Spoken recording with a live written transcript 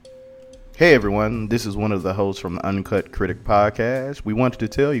Hey everyone, this is one of the hosts from the Uncut Critic podcast. We wanted to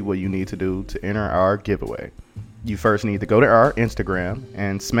tell you what you need to do to enter our giveaway. You first need to go to our Instagram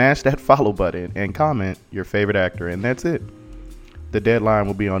and smash that follow button and comment your favorite actor, and that's it. The deadline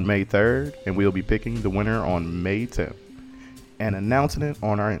will be on May 3rd, and we'll be picking the winner on May 10th and announcing it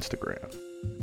on our Instagram.